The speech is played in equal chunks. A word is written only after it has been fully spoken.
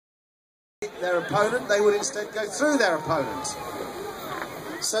their opponent, they would instead go through their opponent.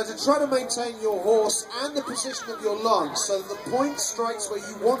 So to try to maintain your horse and the position of your lance so that the point strikes where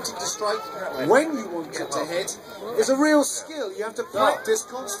you want it to strike when you want it to hit is a real skill. You have to practice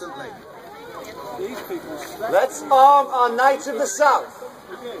constantly. Let's arm our Knights of the South.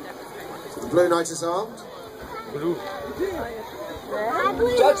 The Blue Knight is armed.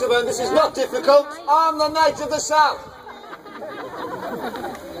 Gentlemen, this is not difficult. Arm the Knights of the South.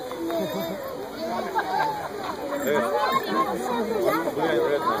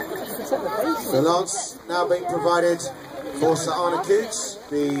 The lance now being provided for Sir Arne Coots,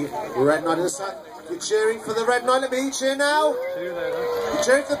 the Red Knight of the South. You're cheering for the Red Knight. Let me hear you cheer now. You're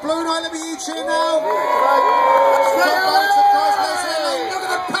cheering for the Blue Knight. Let me hear you cheer now. Look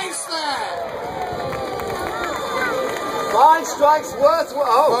at the pace there. Fine strikes, worth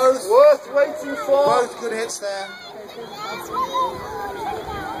waiting for. Both good hits there.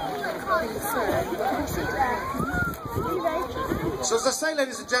 So as I say,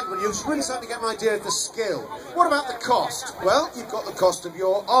 ladies and gentlemen, you're really starting to get an idea of the skill. What about the cost? Well, you've got the cost of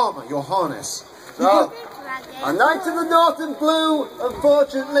your armour, your harness. So, a Knight of the North in blue,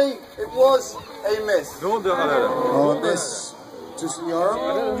 unfortunately, it was a miss. Oh, miss to Signora.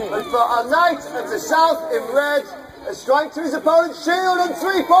 And for a Knight of the South in red, a strike to his opponent's shield and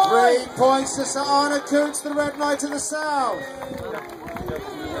 3 points. 3 points to Sir Arne Coots, the Red Knight of the South.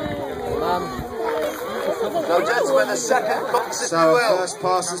 So, gentlemen, the second course, if you So, will. first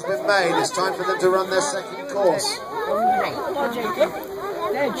pass has been made. It's time for them to run their second course.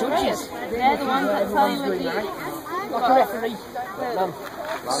 They're judges. They're the ones that tell you like a referee.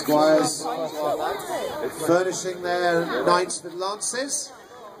 Squires furnishing their knights with lances.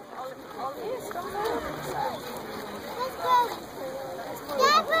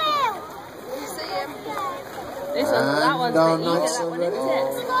 And our knights are ready.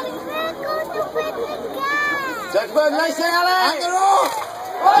 Gentlemen, racing Alex! And they're off!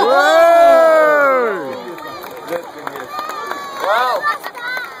 Well,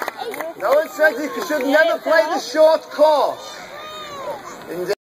 no one says you should never play the short course.